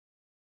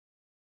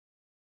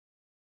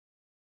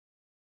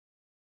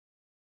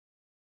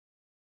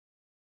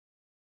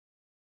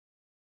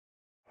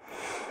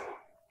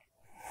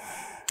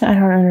I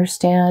don't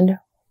understand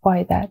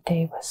why that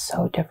day was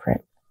so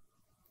different.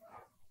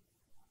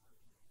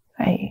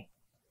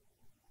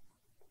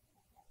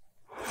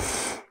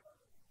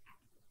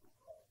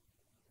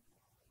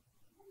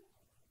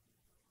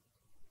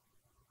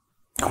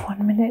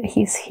 One minute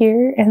he's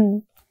here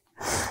and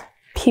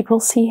people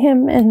see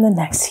him, and the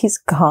next he's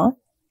gone.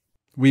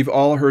 We've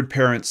all heard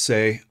parents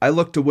say, "I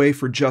looked away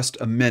for just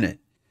a minute."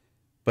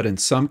 But in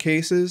some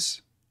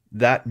cases,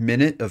 that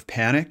minute of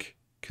panic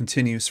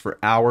continues for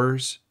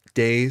hours,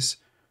 days,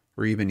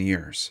 or even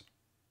years.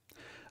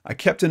 I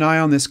kept an eye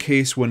on this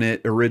case when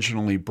it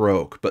originally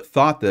broke, but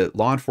thought that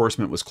law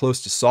enforcement was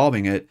close to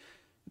solving it.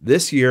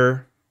 This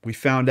year, we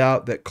found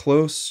out that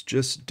close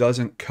just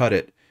doesn't cut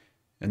it,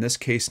 and this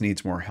case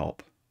needs more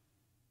help.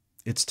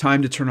 It's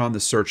time to turn on the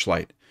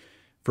searchlight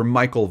for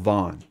Michael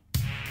Vaughan.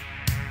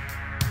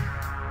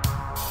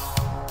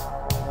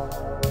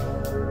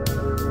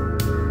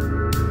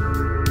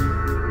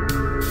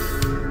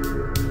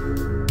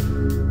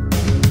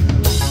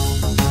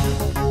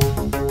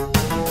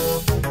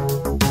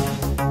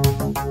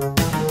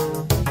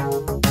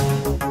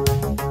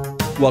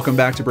 Welcome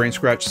back to Brain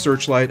Scratch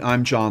Searchlight.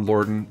 I'm John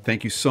Lordan.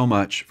 Thank you so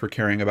much for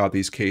caring about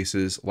these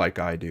cases like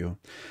I do.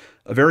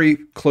 A very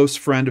close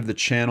friend of the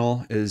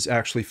channel is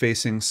actually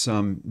facing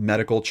some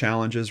medical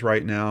challenges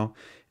right now,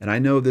 and I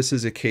know this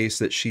is a case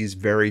that she's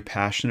very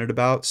passionate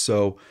about,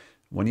 so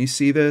when you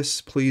see this,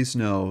 please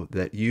know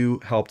that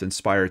you helped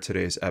inspire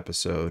today's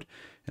episode,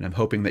 and I'm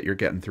hoping that you're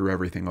getting through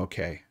everything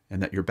okay,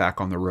 and that you're back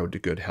on the road to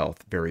good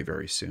health very,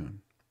 very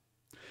soon.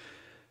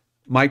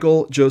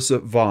 Michael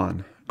Joseph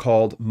Vaughan,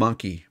 called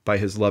Monkey by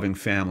his loving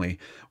family,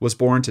 was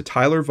born to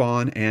Tyler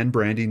Vaughan and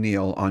Brandy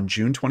Neal on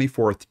June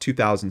 24,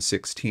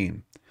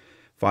 2016.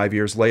 5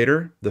 years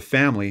later, the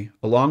family,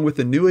 along with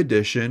the new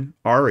addition,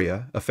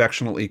 Aria,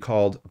 affectionately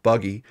called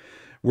Buggy,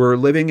 were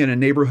living in a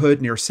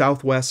neighborhood near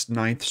Southwest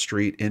 9th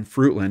Street in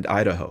Fruitland,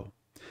 Idaho.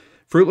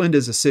 Fruitland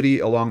is a city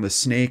along the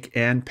Snake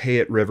and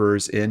Payette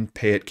rivers in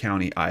Payette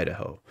County,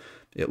 Idaho.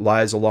 It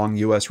lies along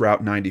U.S.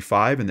 Route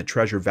 95 in the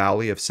Treasure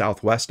Valley of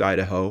southwest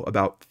Idaho,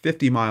 about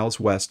 50 miles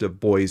west of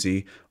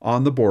Boise,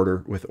 on the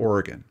border with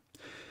Oregon.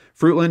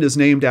 Fruitland is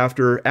named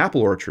after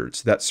apple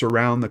orchards that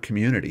surround the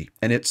community,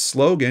 and its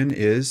slogan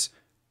is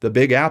 "The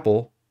Big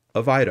Apple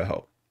of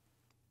Idaho."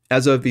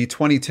 As of the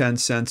 2010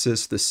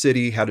 census, the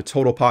city had a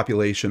total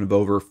population of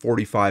over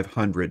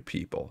 4,500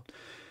 people.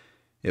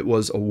 It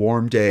was a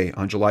warm day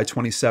on July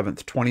 27,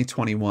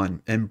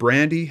 2021, and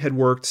Brandy had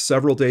worked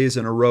several days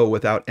in a row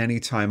without any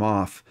time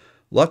off.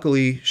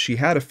 Luckily, she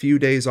had a few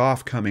days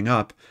off coming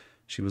up.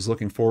 She was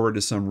looking forward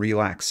to some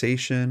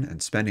relaxation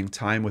and spending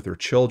time with her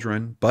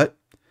children, but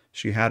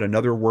she had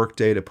another work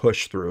day to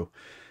push through.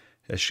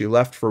 As she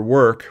left for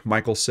work,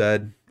 Michael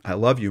said, "I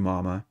love you,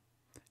 Mama,"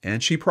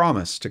 and she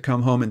promised to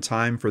come home in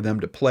time for them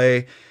to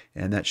play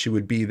and that she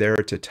would be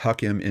there to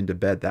tuck him into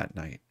bed that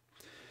night.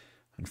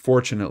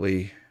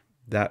 Unfortunately,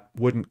 that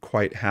wouldn't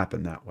quite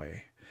happen that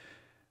way.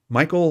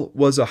 Michael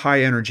was a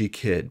high-energy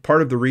kid,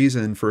 part of the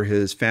reason for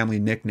his family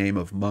nickname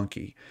of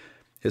Monkey.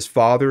 His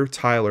father,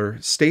 Tyler,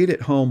 stayed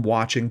at home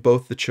watching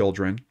both the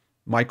children.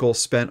 Michael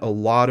spent a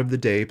lot of the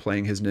day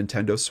playing his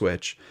Nintendo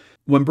Switch.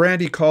 When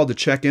Brandy called to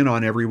check in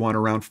on everyone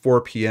around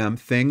 4 p.m.,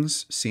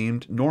 things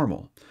seemed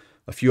normal.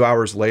 A few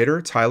hours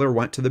later, Tyler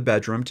went to the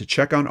bedroom to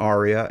check on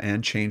Aria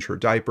and change her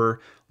diaper,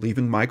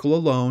 leaving Michael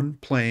alone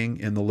playing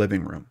in the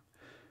living room.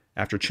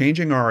 After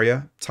changing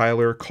Aria,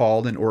 Tyler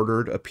called and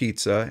ordered a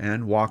pizza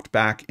and walked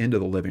back into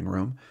the living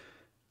room.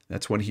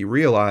 That's when he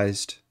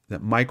realized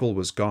that Michael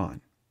was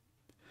gone.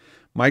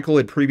 Michael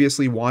had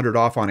previously wandered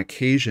off on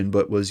occasion,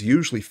 but was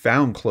usually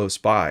found close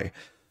by.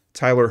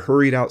 Tyler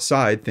hurried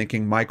outside,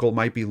 thinking Michael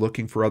might be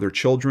looking for other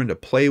children to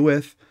play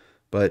with,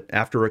 but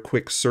after a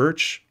quick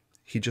search,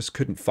 he just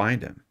couldn't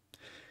find him.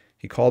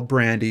 He called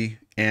Brandy,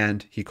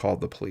 and he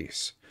called the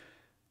police.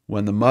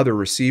 When the mother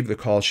received the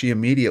call, she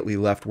immediately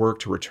left work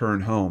to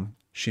return home.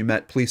 She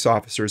met police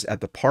officers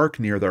at the park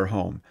near their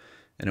home,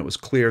 and it was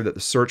clear that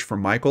the search for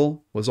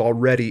Michael was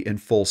already in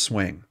full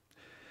swing.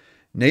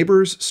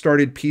 Neighbors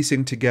started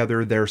piecing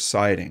together their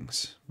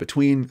sightings.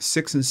 Between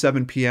 6 and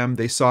 7 p.m.,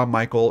 they saw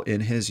Michael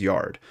in his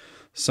yard.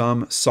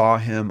 Some saw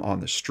him on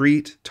the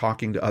street,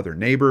 talking to other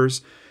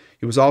neighbors.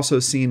 He was also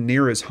seen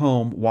near his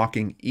home,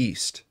 walking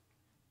east.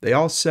 They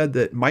all said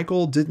that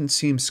Michael didn't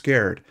seem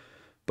scared,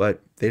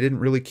 but they didn't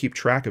really keep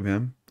track of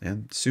him,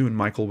 and soon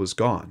Michael was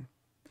gone.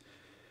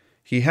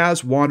 "He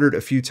has wandered a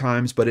few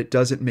times, but it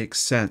doesn't make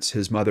sense,"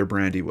 his mother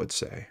Brandy would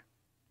say.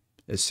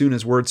 As soon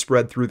as word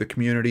spread through the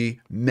community,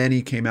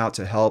 many came out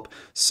to help.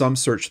 Some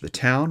searched the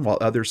town, while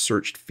others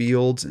searched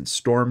fields and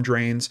storm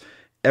drains.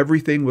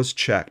 Everything was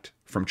checked,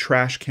 from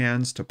trash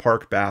cans to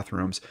park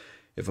bathrooms.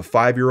 If a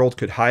 5-year-old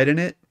could hide in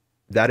it,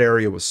 that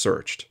area was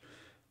searched.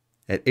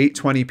 At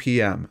 8:20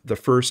 p.m., the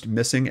first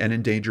missing and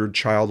endangered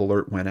child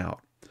alert went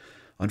out.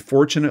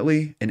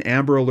 Unfortunately, an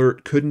Amber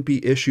Alert couldn't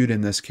be issued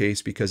in this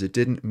case because it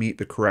didn't meet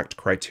the correct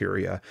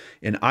criteria.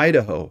 In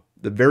Idaho,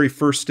 the very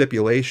first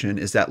stipulation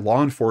is that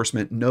law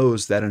enforcement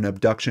knows that an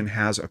abduction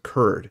has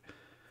occurred.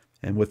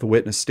 And with the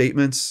witness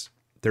statements,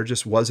 there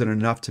just wasn't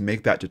enough to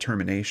make that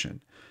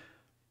determination.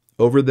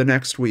 Over the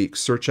next week,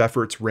 search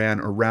efforts ran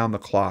around the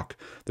clock.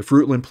 The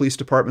Fruitland Police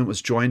Department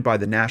was joined by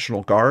the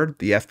National Guard,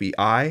 the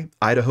FBI,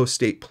 Idaho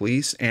State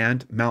Police,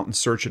 and Mountain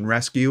Search and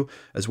Rescue,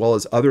 as well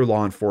as other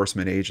law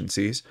enforcement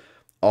agencies.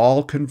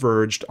 All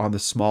converged on the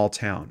small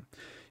town.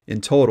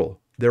 In total,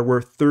 there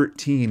were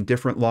 13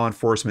 different law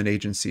enforcement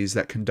agencies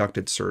that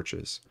conducted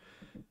searches.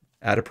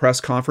 At a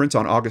press conference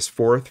on August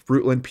 4th,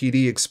 Fruitland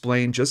PD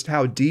explained just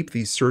how deep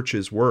these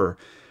searches were.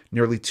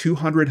 Nearly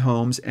 200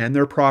 homes and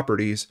their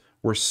properties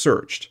were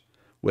searched,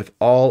 with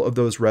all of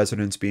those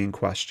residents being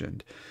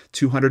questioned.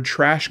 200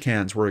 trash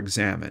cans were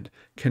examined,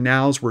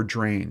 canals were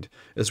drained,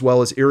 as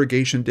well as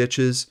irrigation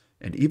ditches,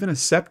 and even a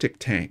septic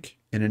tank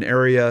in an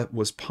area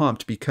was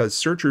pumped because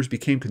searchers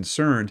became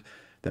concerned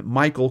that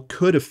Michael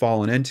could have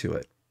fallen into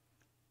it.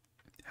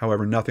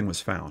 However, nothing was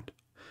found.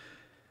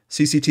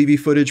 CCTV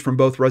footage from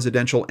both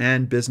residential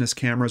and business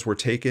cameras were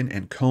taken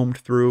and combed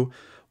through.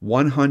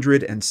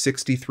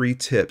 163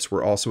 tips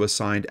were also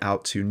assigned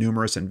out to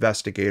numerous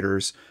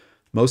investigators.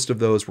 Most of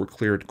those were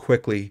cleared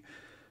quickly.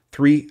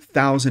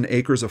 3,000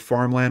 acres of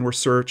farmland were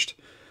searched.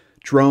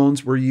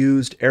 Drones were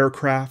used,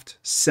 aircraft,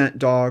 scent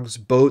dogs,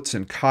 boats,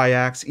 and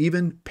kayaks,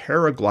 even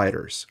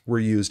paragliders were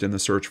used in the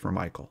search for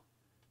Michael.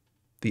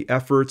 The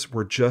efforts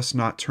were just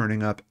not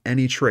turning up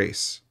any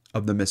trace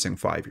of the missing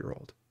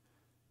 5-year-old.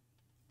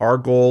 Our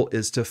goal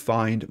is to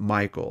find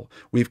Michael.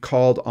 We've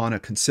called on a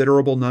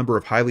considerable number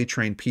of highly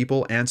trained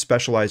people and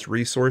specialized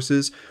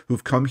resources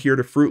who've come here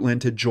to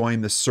Fruitland to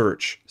join the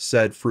search,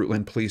 said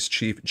Fruitland Police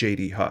Chief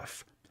J.D.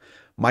 Huff.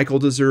 Michael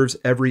deserves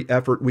every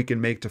effort we can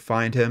make to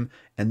find him,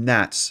 and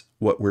that's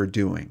what we're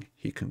doing,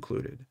 he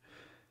concluded.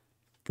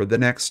 For the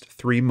next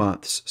 3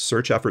 months,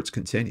 search efforts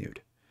continued.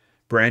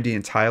 Brandy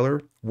and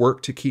Tyler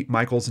worked to keep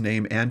Michael's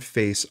name and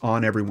face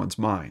on everyone's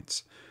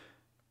minds.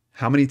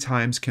 How many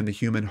times can the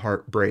human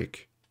heart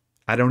break?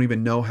 I don't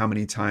even know how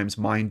many times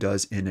mine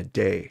does in a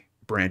day,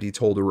 Brandy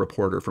told a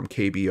reporter from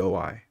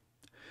KBOI.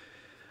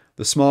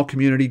 The small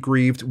community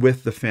grieved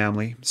with the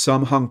family.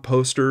 Some hung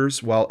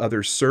posters while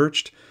others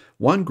searched.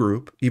 One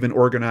group even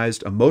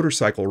organized a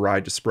motorcycle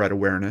ride to spread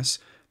awareness.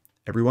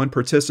 Everyone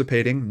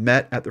participating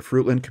met at the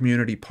Fruitland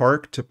Community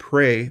Park to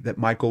pray that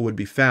Michael would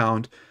be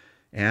found,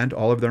 and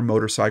all of their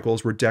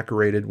motorcycles were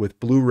decorated with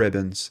blue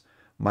ribbons,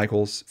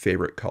 Michael's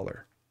favorite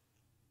color.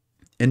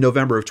 In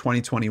November of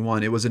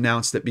 2021, it was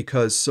announced that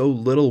because so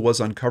little was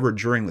uncovered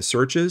during the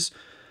searches,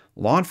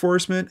 law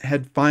enforcement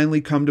had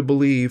finally come to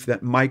believe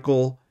that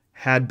Michael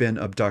had been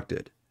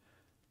abducted.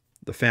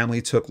 The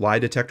family took lie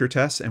detector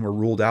tests and were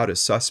ruled out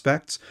as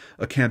suspects.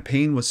 A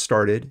campaign was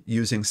started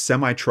using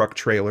semi-truck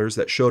trailers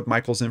that showed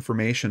Michael's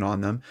information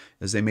on them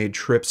as they made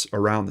trips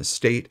around the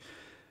state.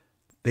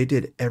 They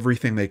did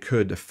everything they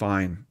could to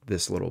find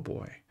this little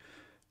boy.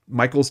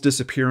 Michael's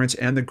disappearance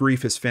and the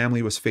grief his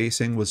family was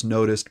facing was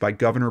noticed by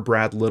Governor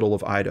Brad Little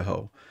of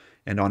Idaho,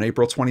 and on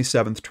April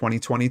 27,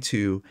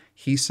 2022,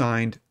 he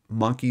signed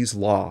Monkey's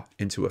Law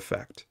into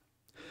effect.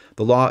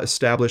 The law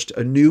established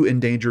a new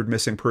endangered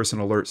missing person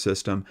alert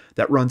system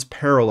that runs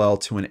parallel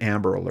to an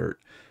Amber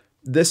Alert.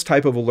 This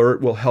type of alert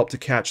will help to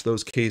catch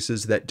those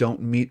cases that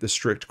don't meet the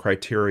strict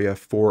criteria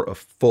for a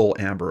full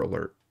Amber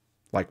Alert,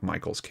 like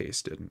Michael's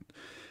case didn't.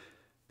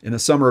 In the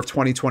summer of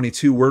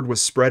 2022, word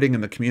was spreading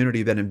in the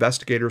community that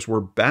investigators were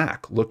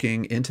back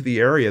looking into the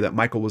area that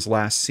Michael was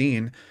last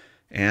seen,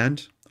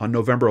 and on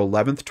November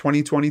 11th,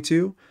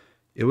 2022,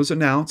 it was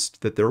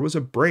announced that there was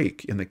a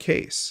break in the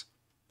case.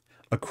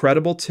 A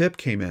credible tip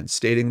came in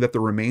stating that the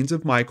remains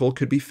of Michael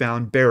could be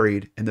found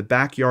buried in the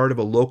backyard of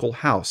a local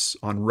house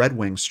on Red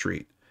Wing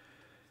Street.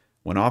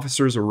 When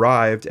officers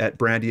arrived at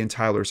Brandy and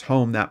Tyler's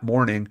home that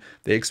morning,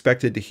 they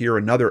expected to hear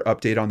another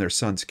update on their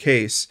son's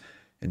case.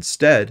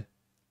 Instead,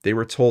 they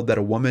were told that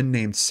a woman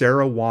named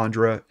Sarah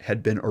Wandra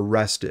had been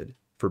arrested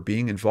for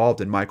being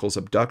involved in Michael's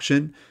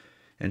abduction,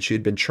 and she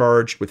had been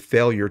charged with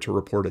failure to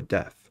report a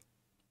death.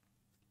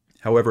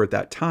 However, at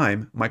that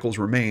time, Michael's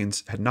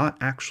remains had not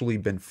actually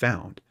been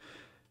found.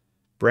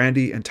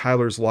 Brandy and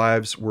Tyler's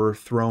lives were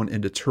thrown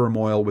into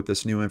turmoil with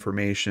this new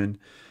information.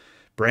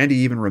 Brandy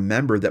even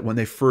remembered that when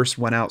they first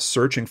went out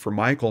searching for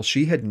Michael,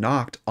 she had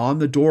knocked on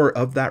the door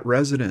of that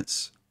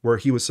residence where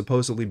he was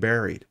supposedly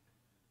buried,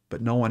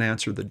 but no one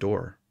answered the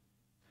door.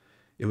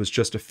 It was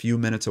just a few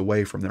minutes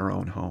away from their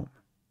own home.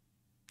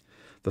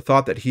 The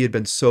thought that he had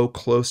been so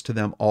close to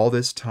them all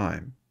this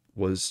time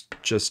was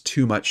just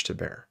too much to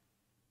bear.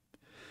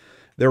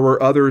 There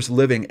were others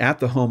living at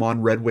the home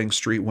on Red Wing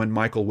Street when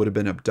Michael would have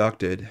been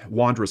abducted.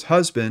 Wandra's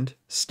husband,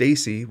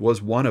 Stacy,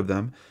 was one of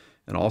them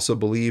and also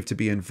believed to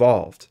be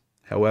involved.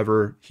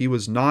 However, he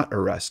was not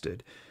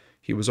arrested.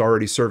 He was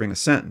already serving a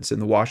sentence in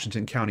the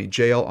Washington County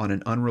Jail on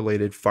an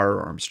unrelated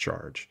firearms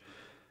charge.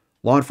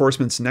 Law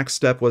enforcement's next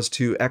step was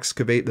to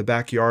excavate the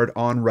backyard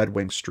on Red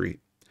Wing Street.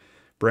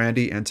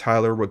 Brandy and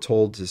Tyler were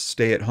told to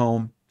stay at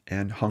home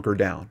and hunker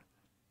down.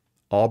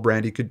 All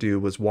Brandy could do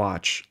was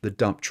watch the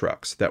dump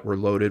trucks that were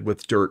loaded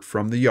with dirt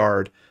from the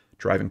yard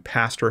driving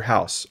past her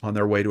house on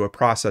their way to a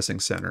processing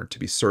center to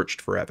be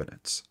searched for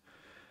evidence.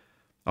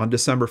 On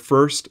December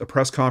 1st, a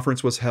press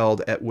conference was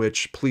held at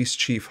which Police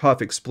Chief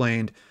Huff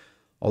explained,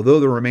 "Although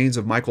the remains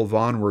of Michael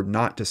Vaughan were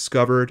not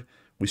discovered,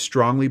 we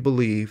strongly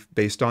believe,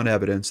 based on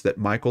evidence, that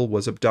Michael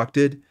was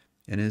abducted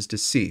and is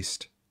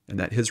deceased, and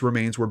that his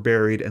remains were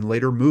buried and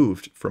later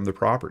moved from the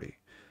property."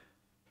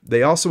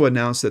 They also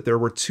announced that there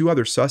were 2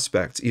 other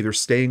suspects either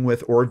staying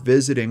with or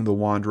visiting the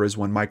Wanderers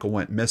when Michael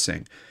went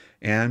missing,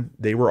 and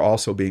they were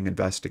also being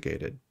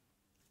investigated.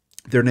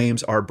 Their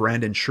names are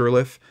Brandon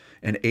Sherliff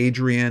and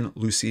Adrian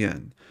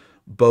Lucien,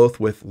 both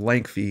with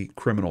lengthy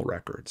criminal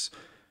records.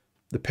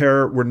 The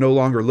pair were no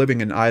longer living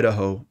in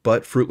Idaho,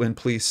 but Fruitland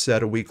police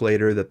said a week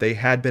later that they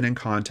had been in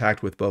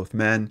contact with both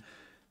men.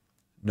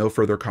 No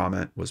further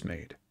comment was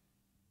made.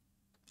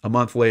 A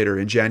month later,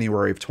 in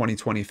January of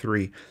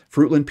 2023,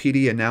 Fruitland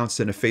PD announced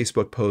in a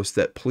Facebook post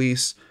that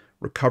police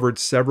recovered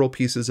several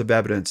pieces of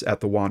evidence at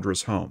the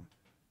Wanderers' home.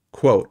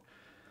 Quote,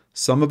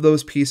 "Some of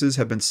those pieces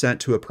have been sent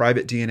to a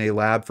private DNA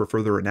lab for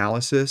further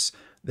analysis.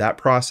 That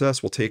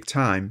process will take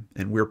time,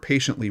 and we're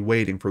patiently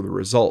waiting for the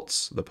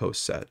results," the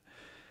post said.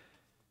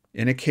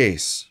 In a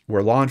case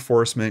where law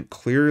enforcement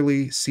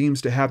clearly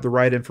seems to have the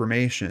right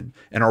information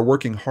and are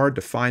working hard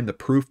to find the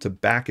proof to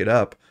back it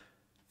up,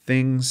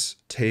 things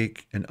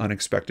take an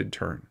unexpected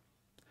turn.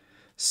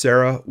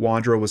 Sarah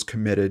Wandra was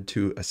committed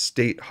to a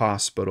state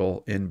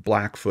hospital in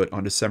Blackfoot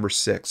on December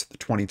 6th,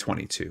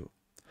 2022.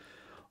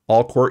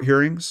 All court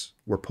hearings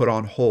were put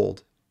on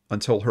hold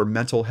until her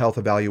mental health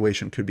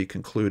evaluation could be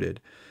concluded.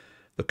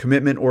 The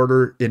commitment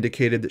order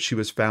indicated that she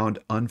was found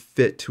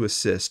unfit to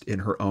assist in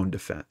her own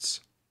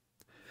defense.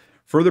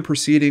 Further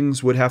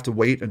proceedings would have to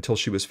wait until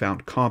she was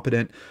found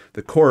competent.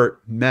 The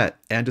court met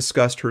and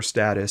discussed her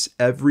status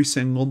every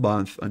single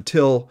month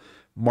until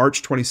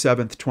March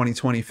 27th,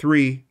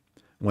 2023,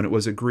 when it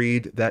was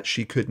agreed that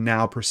she could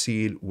now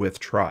proceed with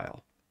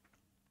trial.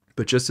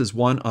 But just as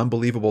one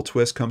unbelievable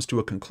twist comes to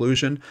a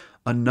conclusion,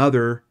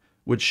 another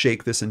would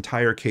shake this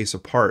entire case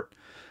apart.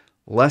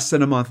 Less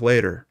than a month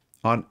later,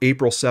 on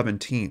April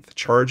 17th,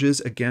 charges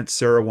against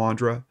Sarah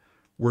Wandra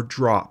were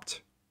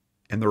dropped,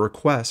 and the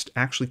request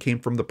actually came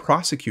from the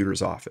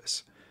prosecutor's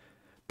office.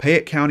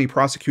 Payette County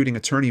prosecuting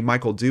attorney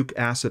Michael Duke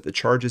asked that the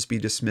charges be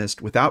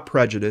dismissed without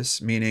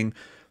prejudice, meaning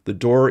the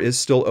door is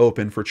still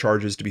open for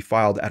charges to be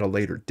filed at a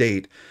later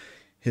date.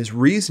 His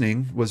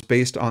reasoning was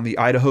based on the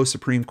Idaho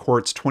Supreme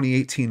Court's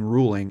 2018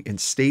 ruling in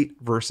State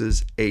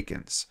versus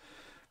Akins.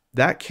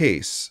 That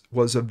case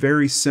was a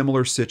very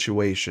similar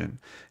situation.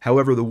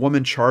 However, the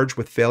woman charged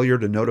with failure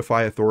to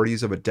notify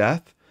authorities of a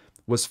death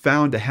was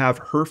found to have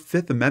her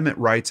Fifth Amendment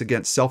rights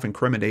against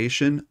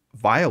self-incrimination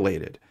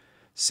violated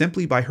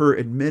simply by her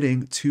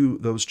admitting to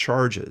those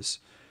charges.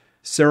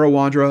 Sarah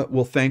Wandra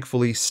will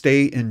thankfully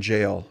stay in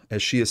jail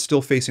as she is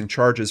still facing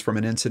charges from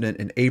an incident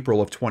in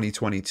April of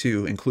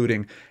 2022,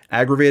 including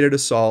aggravated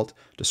assault,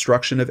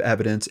 destruction of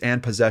evidence,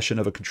 and possession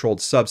of a controlled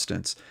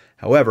substance.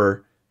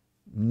 However,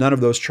 none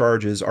of those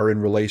charges are in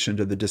relation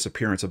to the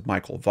disappearance of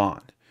Michael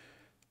Vaughan.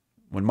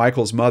 When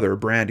Michael's mother,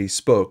 Brandy,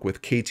 spoke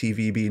with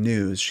KTVB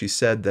News, she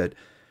said that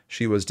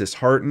she was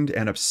disheartened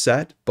and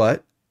upset,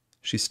 but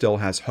she still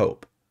has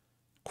hope.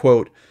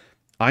 Quote,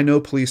 "I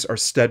know police are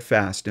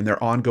steadfast in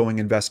their ongoing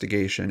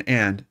investigation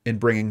and in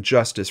bringing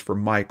justice for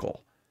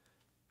Michael.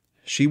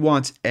 She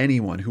wants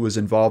anyone who was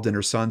involved in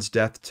her son's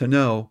death to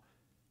know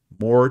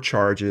more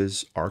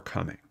charges are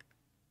coming."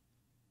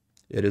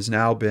 It has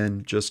now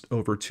been just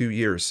over 2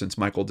 years since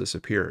Michael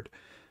disappeared.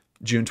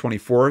 June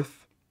 24th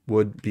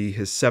would be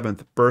his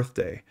 7th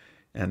birthday,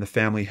 and the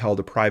family held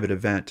a private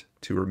event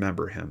to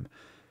remember him.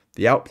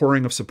 The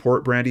outpouring of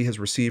support Brandy has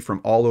received from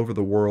all over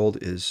the world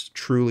is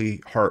truly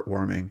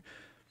heartwarming.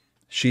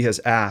 She has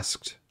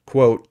asked,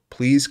 quote,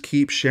 "Please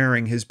keep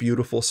sharing his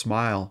beautiful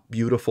smile,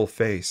 beautiful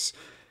face.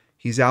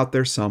 He's out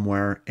there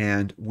somewhere,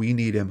 and we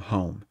need him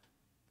home.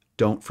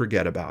 Don't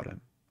forget about him."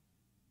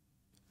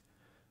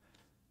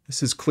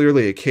 This is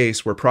clearly a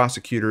case where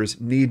prosecutors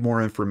need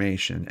more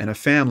information, and a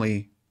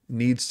family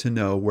needs to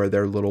know where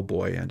their little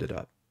boy ended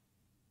up.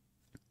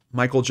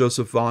 Michael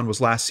Joseph Vaughan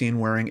was last seen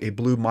wearing a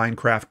blue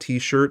Minecraft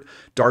t-shirt,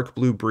 dark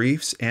blue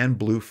briefs, and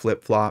blue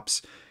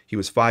flip-flops. He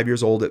was 5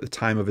 years old at the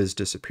time of his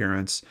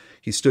disappearance.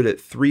 He stood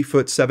at 3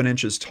 foot 7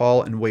 inches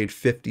tall and weighed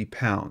 50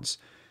 pounds.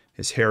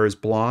 His hair is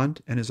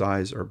blonde and his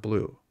eyes are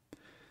blue.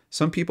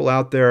 Some people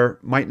out there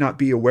might not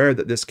be aware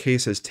that this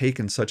case has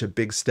taken such a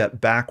big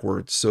step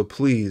backwards, so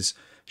please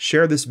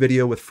share this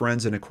video with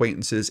friends and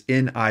acquaintances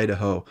in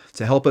Idaho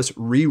to help us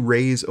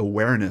re-raise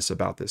awareness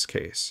about this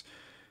case.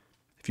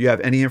 If you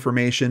have any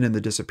information in the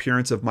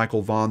disappearance of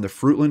Michael Vaughan, the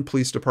Fruitland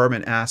Police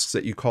Department asks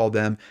that you call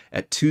them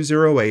at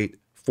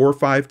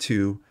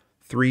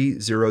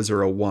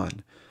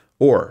 208-452-3001.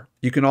 Or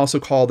you can also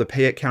call the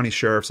Payette County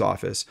Sheriff's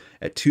Office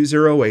at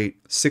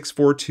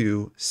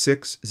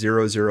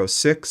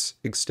 208-642-6006,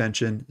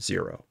 extension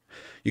 0.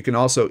 You can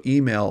also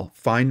email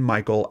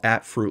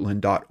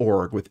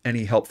findmichael@fruitland.org with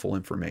any helpful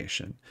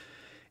information.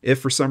 If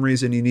for some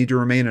reason you need to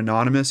remain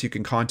anonymous, you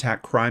can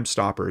contact Crime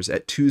Stoppers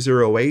at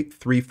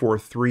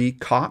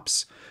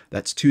 208-343-COPS.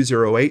 That's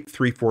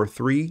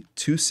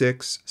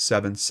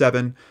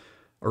 208-343-2677.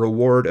 A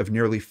reward of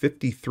nearly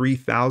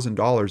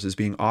 $53,000 is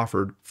being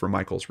offered for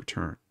Michael's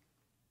return.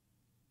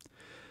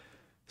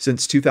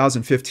 Since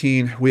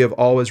 2015, we have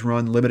always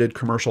run limited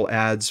commercial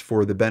ads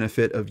for the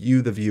benefit of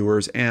you, the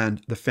viewers,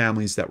 and the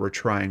families that we're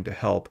trying to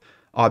help.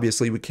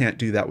 Obviously, we can't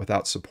do that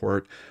without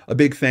support. A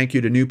big thank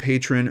you to new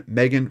patron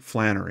Megan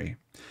Flannery.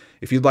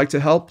 If you'd like to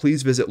help,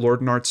 please visit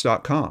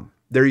LordanArts.com.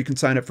 There you can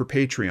sign up for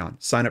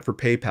Patreon, sign up for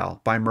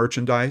PayPal, buy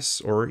merchandise,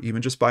 or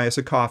even just buy us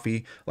a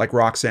coffee like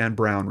Roxanne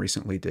Brown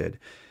recently did.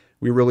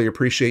 We really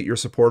appreciate your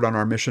support on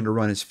our mission to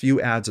run as few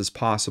ads as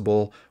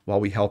possible while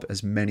we help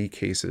as many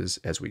cases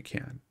as we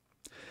can.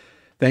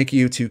 Thank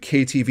you to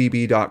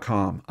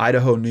KTVB.com,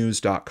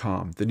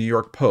 IdahoNews.com, The New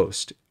York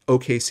Post,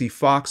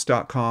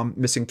 OKCFox.com,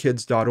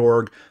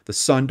 MissingKids.org,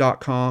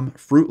 TheSun.com,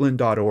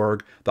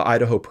 Fruitland.org,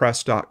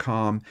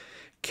 TheIdahoPress.com,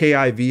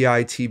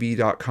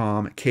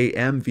 KIVITV.com,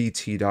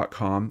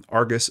 KMVT.com,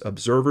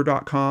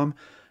 ArgusObserver.com,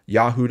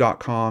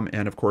 Yahoo.com,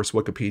 and of course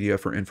Wikipedia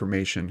for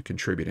information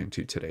contributing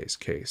to today's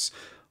case.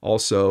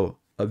 Also,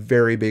 a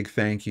very big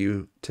thank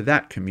you to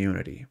that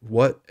community.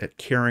 What a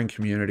caring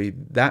community.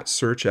 That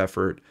search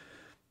effort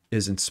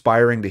is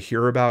inspiring to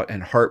hear about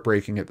and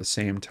heartbreaking at the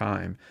same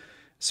time,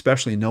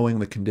 especially knowing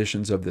the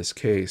conditions of this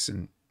case.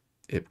 And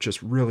it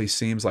just really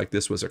seems like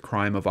this was a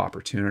crime of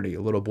opportunity.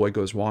 A little boy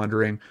goes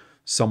wandering,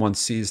 someone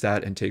sees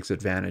that and takes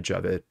advantage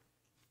of it.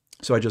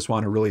 So I just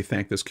want to really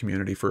thank this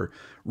community for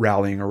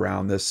rallying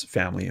around this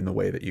family in the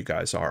way that you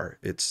guys are.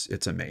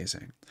 It's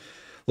amazing.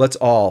 Let's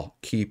all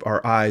keep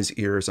our eyes,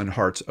 ears, and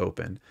hearts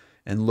open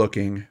and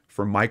looking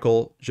for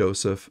Michael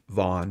Joseph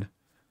Vaughan,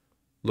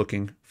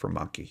 looking for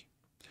Monkey.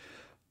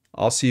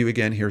 I'll see you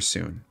again here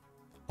soon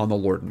on the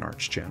LordanArts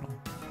channel.